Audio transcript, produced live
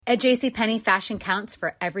At JCPenney, fashion counts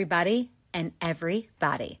for everybody and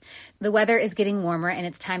everybody. The weather is getting warmer and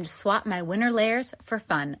it's time to swap my winter layers for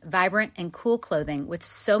fun, vibrant, and cool clothing. With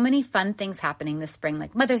so many fun things happening this spring,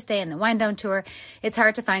 like Mother's Day and the Wind Down Tour, it's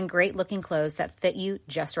hard to find great looking clothes that fit you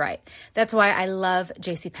just right. That's why I love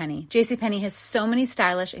JCPenney. JCPenney has so many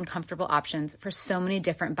stylish and comfortable options for so many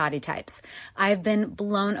different body types. I've been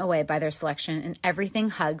blown away by their selection, and everything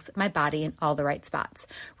hugs my body in all the right spots.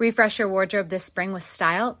 Refresh your wardrobe this spring with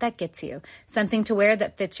style that gets you. Something to wear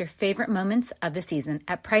that fits your favorite moments of the season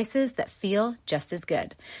at prices that feel just as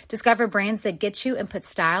good. Discover brands that get you and put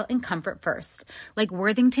style and comfort first, like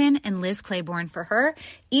Worthington and Liz Claiborne for her,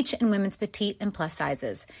 each in women's petite and plus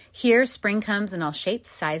sizes. Here, spring comes in all shapes,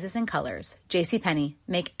 sizes, and colors. JCPenney,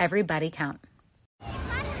 make everybody count.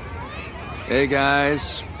 Hey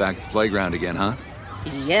guys, back at the playground again, huh?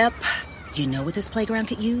 Yep. You know what this playground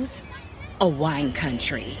could use? A wine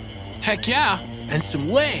country. Heck yeah, and some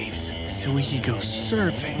waves so we could go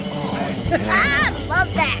surfing. Oh, yeah. I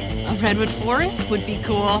love that. A redwood forest would be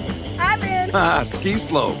cool. I'm in. Ski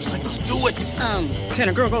slopes. Let's do it. Can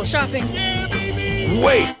a girl go shopping? Yeah, baby.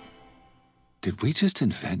 Wait! Did we just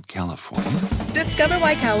invent California? Discover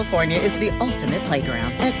why California is the ultimate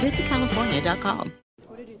playground at visitcalifornia.com.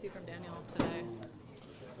 What did you see from Daniel today?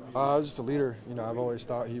 Just a leader. I've always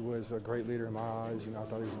thought he was a great leader in my eyes. I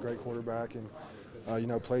thought he was a great quarterback and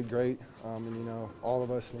played great. All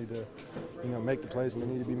of us need to, make the plays when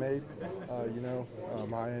they need to be made.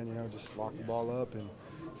 My end, just lock the ball up. And,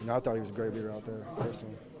 I thought he was a great leader out there,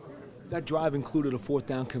 personally. That drive included a fourth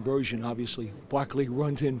down conversion, obviously. Barkley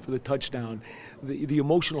runs in for the touchdown. The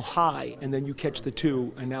emotional high, and then you catch the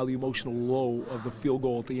two, and now the emotional low of the field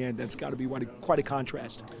goal at the end. That's got to be quite a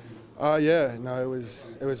contrast.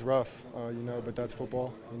 It was rough, but that's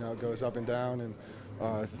football. It goes up and down, and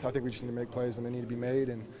I think we just need to make plays when they need to be made.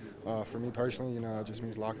 And for me personally, it just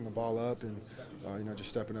means locking the ball up and, just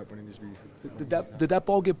stepping up when it needs to be. Did that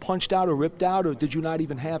ball get punched out or ripped out, or did you not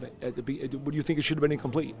even have it? Would you think it should have been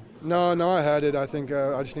incomplete? No, I had it. I think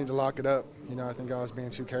I just need to lock it up. I think I was being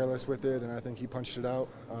too careless with it, and I think he punched it out.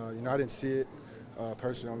 I didn't see it.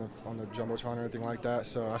 Personally on the Jumbotron or anything like that,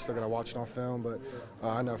 so I still got to watch it on film, but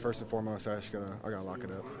I know first and foremost I got to lock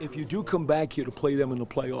it up. If you do come back here to play them in the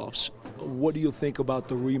playoffs, what do you think about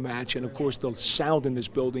the rematch? And of course the sound in this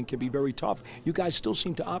building can be very tough. You guys still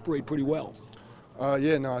seem to operate pretty well. I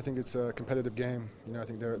think it's a competitive game. I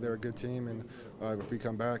think they're a good team, and if we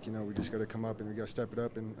come back, we just got to come up and we got to step it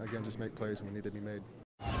up and again just make plays when they need to be made.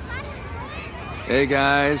 Hey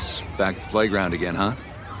guys, back at the playground again, huh?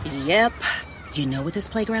 Yep. You know what this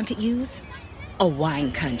playground could use? A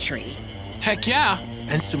wine country. Heck yeah,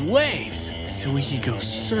 and some waves so we could go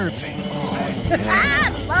surfing. Oh, yeah.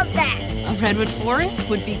 I love that. A redwood forest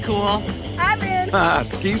would be cool. I'm in.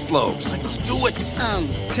 Ski slopes. Let's do it.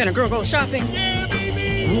 Can a girl go shopping? Yeah,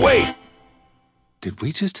 baby. Wait! Did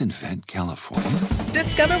we just invent California?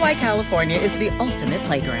 Discover why California is the ultimate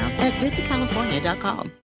playground at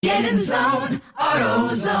visitcalifornia.com. Get in zone,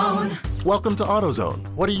 AutoZone. Welcome to AutoZone.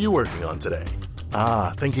 What are you working on today?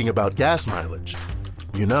 Thinking about gas mileage.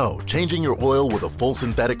 Changing your oil with a full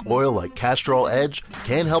synthetic oil like Castrol Edge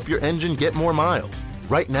can help your engine get more miles.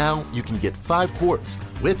 Right now, you can get 5 quarts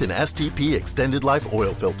with an STP Extended Life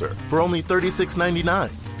Oil Filter for only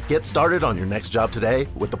 $36.99. Get started on your next job today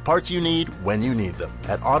with the parts you need when you need them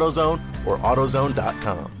at AutoZone or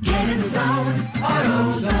AutoZone.com. Get in zone,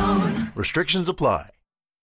 AutoZone. Restrictions apply.